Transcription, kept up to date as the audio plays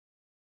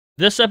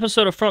This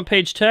episode of Front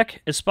Page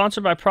Tech is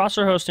sponsored by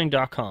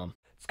ProsserHosting.com.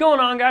 What's going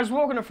on, guys?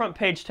 Welcome to Front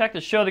Page Tech,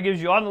 the show that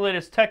gives you all the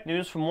latest tech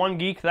news from one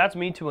geek, that's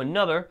me, to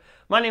another.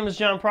 My name is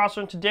John Prosser,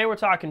 and today we're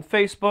talking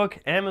Facebook,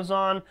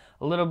 Amazon,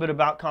 a little bit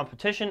about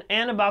competition,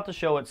 and about the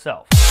show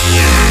itself.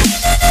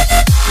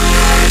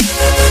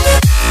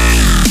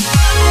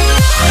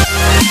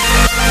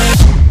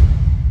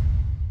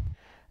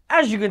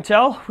 As you can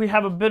tell, we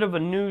have a bit of a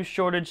news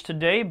shortage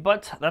today,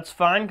 but that's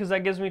fine because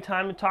that gives me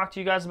time to talk to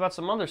you guys about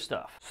some other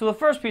stuff. So the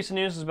first piece of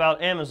news is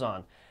about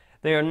Amazon.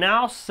 They are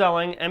now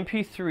selling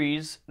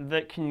MP3s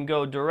that can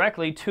go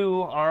directly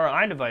to our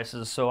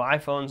iDevices, so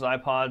iPhones,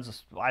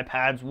 iPods,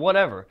 iPads,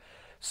 whatever.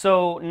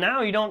 So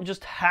now you don't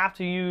just have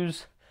to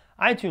use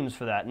iTunes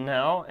for that.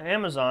 Now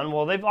Amazon,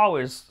 well, they've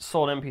always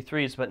sold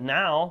MP3s, but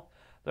now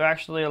they're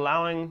actually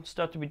allowing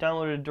stuff to be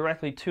downloaded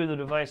directly to the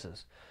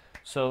devices.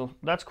 So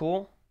that's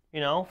cool. You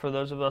know, for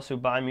those of us who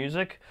buy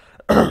music.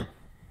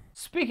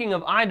 Speaking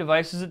of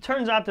iDevices, it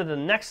turns out that the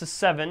Nexus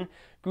 7,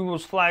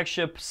 Google's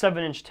flagship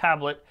 7-inch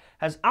tablet,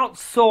 has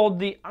outsold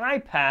the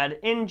iPad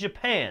in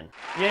Japan.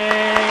 Yay,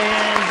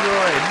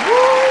 Android!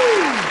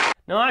 Woo!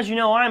 Now, as you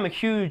know, I'm a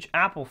huge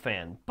Apple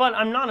fan, but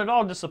I'm not at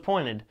all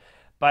disappointed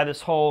by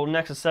this whole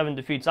Nexus 7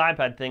 defeats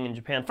iPad thing in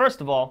Japan.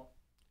 First of all,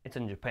 it's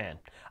in Japan.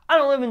 I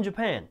don't live in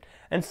Japan.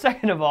 And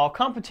second of all,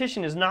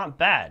 competition is not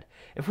bad.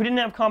 If we didn't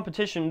have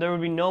competition, there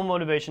would be no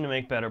motivation to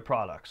make better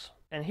products.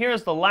 And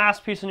here's the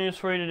last piece of news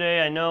for you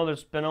today. I know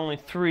there's been only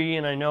 3,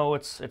 and I know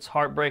it's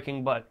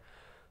heartbreaking, but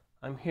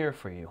I'm here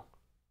for you.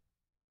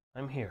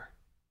 I'm here.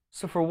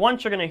 So for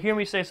once, you're going to hear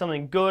me say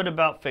something good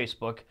about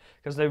Facebook,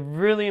 because they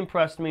really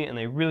impressed me and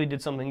they really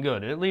did something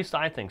good. At least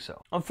I think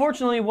so.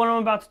 Unfortunately, what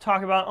I'm about to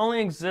talk about only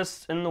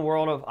exists in the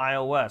world of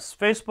iOS.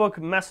 Facebook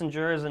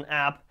Messenger is an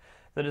app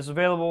that is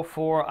available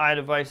for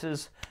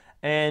iDevices,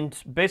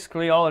 and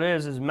basically all it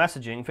is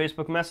messaging,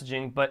 Facebook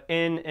messaging, but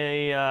in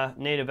a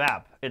native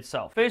app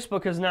itself.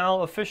 Facebook has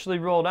now officially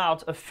rolled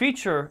out a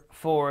feature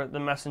for the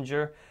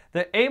Messenger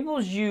that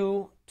enables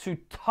you to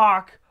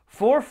talk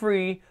for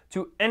free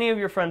to any of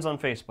your friends on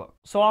Facebook.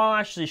 So I'll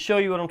actually show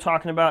you what I'm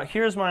talking about.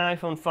 Here's my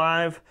iPhone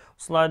 5,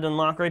 slide to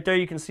unlock. Right there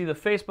you can see the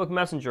Facebook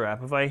Messenger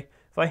app. If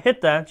I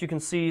hit that, you can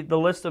see the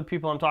list of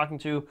people I'm talking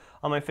to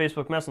on my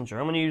Facebook Messenger.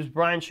 I'm going to use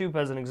Brian Shoup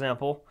as an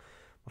example.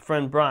 My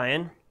friend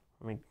Brian.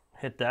 Let me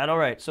hit that. All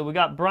right, so we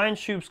got Brian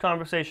Shoup's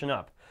conversation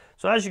up.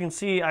 So as you can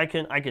see, I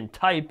can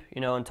type,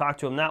 you know, and talk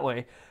to him that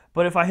way.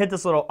 But if I hit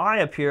this little eye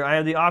up here, I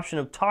have the option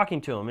of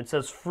talking to him. It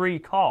says free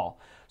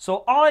call.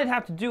 So all I'd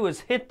have to do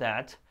is hit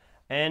that,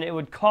 and it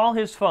would call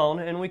his phone,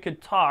 and we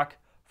could talk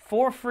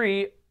for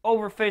free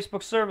over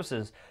Facebook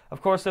services.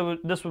 Of course,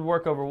 this would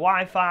work over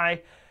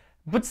Wi-Fi,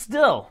 but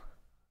still,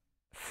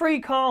 free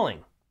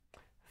calling.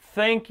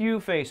 Thank you,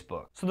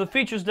 Facebook. So the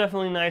feature's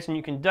definitely nice, and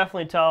you can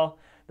definitely tell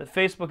that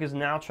Facebook is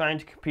now trying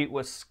to compete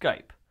with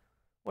Skype,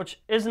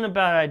 which isn't a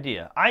bad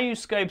idea. I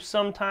use Skype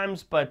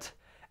sometimes, but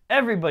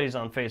everybody's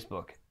on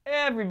Facebook.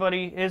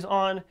 Everybody is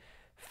on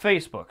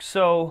Facebook.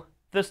 So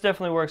this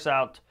definitely works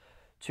out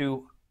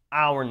to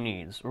our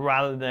needs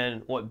rather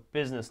than what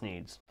business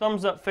needs.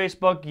 Thumbs up,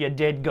 Facebook, you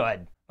did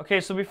good.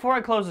 Okay, so before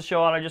I close the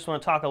show out, I just want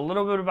to talk a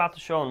little bit about the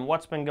show and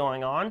what's been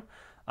going on.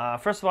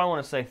 First of all, I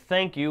want to say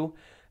thank you.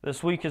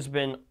 This week has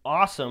been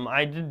awesome.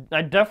 I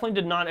definitely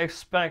did not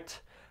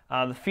expect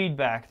the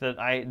feedback that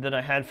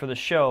I had for the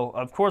show.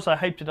 Of course, I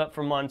hyped it up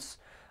for months.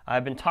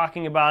 I've been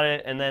talking about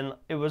it, and then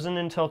it wasn't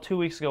until 2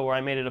 weeks ago where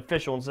I made it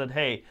official and said,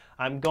 hey,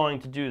 I'm going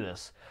to do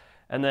this.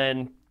 And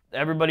then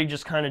everybody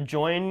just kind of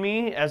joined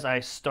me as I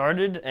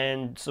started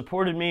and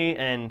supported me,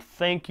 and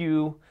thank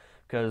you,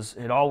 because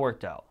it all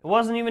worked out. It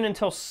wasn't even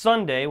until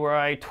Sunday where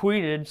I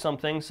tweeted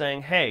something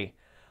saying, hey,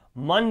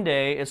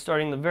 Monday is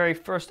starting the very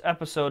first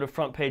episode of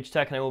Front Page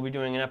Tech, and I will be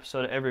doing an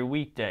episode every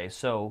weekday,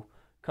 so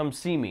come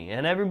see me.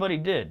 And everybody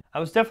did. I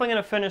was definitely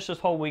going to finish this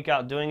whole week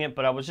out doing it,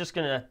 but I was just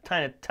going to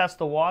kind of test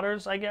the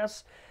waters, I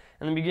guess,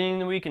 in the beginning of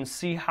the week and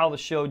see how the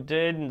show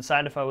did and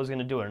decide if I was going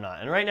to do it or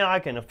not. And right now I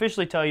can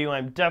officially tell you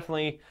I'm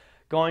definitely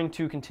going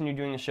to continue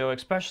doing the show,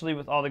 especially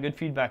with all the good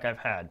feedback I've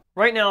had.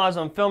 Right now, as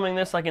I'm filming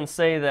this, I can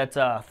say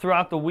that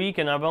throughout the week,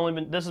 and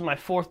this is my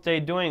 4th day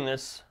doing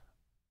this,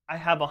 I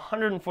have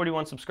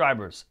 141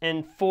 subscribers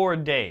in 4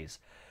 days.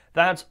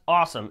 That's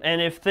awesome.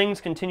 And if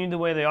things continue the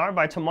way they are,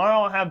 by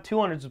tomorrow I'll have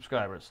 200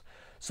 subscribers.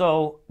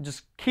 So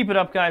just keep it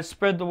up, guys.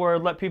 Spread the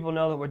word. Let people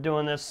know that we're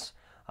doing this.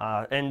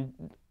 And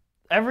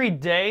every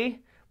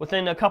day,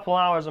 within a couple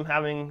hours, I'm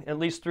having at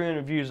least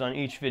 300 views on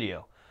each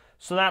video.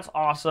 So that's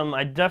awesome.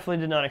 I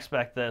definitely did not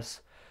expect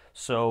this.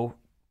 So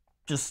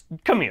just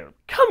come here.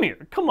 Come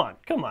here. Come on.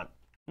 Come on.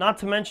 Not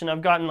to mention,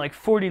 I've gotten like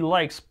 40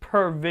 likes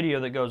per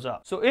video that goes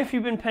up. So if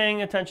you've been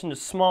paying attention to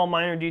small,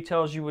 minor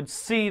details, you would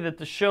see that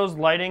the show's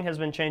lighting has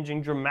been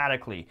changing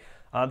dramatically.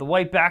 The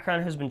white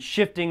background has been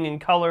shifting in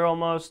color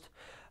almost.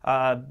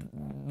 The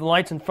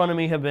lights in front of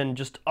me have been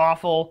just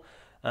awful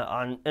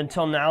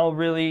until now,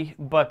 really.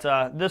 But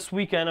this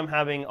weekend, I'm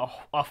having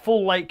a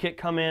full light kit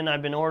come in.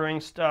 I've been ordering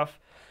stuff.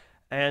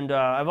 And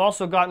I've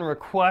also gotten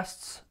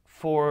requests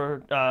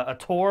for a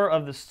tour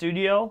of the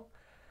studio.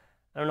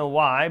 I don't know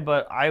why,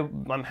 but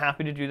I'm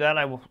happy to do that.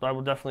 I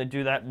will definitely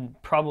do that, and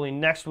probably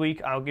next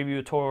week I'll give you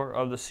a tour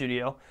of the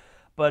studio.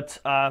 But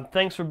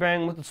thanks for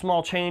bearing with the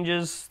small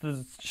changes.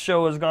 The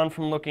show has gone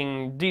from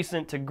looking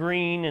decent to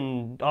green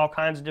and all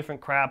kinds of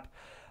different crap.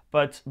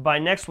 But by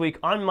next week,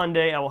 on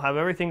Monday, I will have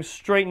everything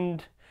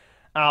straightened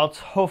out,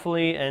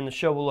 hopefully, and the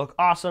show will look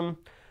awesome.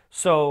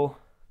 So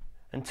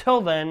until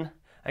then,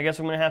 I guess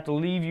I'm going to have to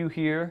leave you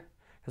here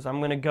because I'm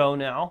going to go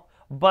now.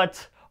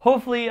 But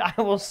hopefully I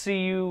will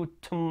see you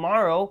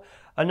tomorrow.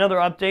 Another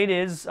update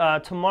is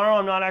tomorrow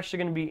I'm not actually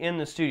going to be in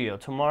the studio.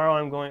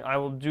 Tomorrow I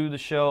will do the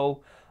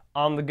show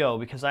on the go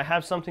because I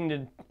have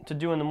something to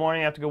do in the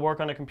morning. I have to go work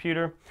on a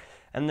computer,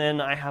 and then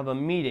I have a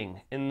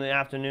meeting in the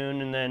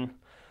afternoon, and then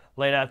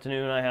late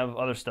afternoon I have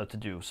other stuff to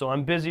do. So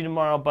I'm busy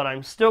tomorrow, but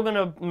I'm still going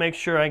to make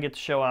sure I get the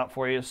show out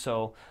for you,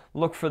 so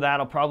look for that.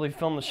 I'll probably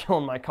film the show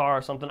in my car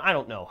or something. I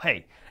don't know.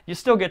 Hey, you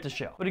still get the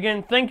show. But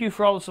again, thank you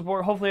for all the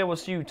support. Hopefully I will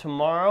see you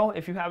tomorrow.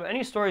 If you have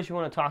any stories you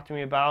want to talk to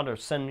me about or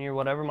send me or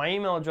whatever, my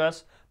email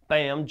address,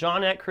 bam,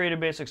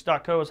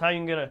 john@creativebasics.co is how you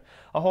can get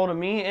a hold of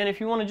me. And if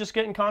you want to just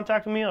get in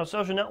contact with me on a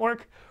social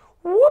network,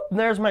 whoop,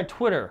 there's my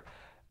Twitter.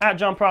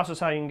 @JohnProcess,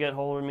 how you can get a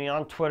hold of me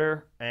on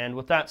Twitter. And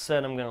with that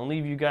said, I'm going to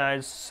leave you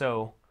guys,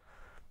 so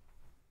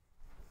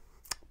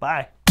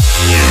bye.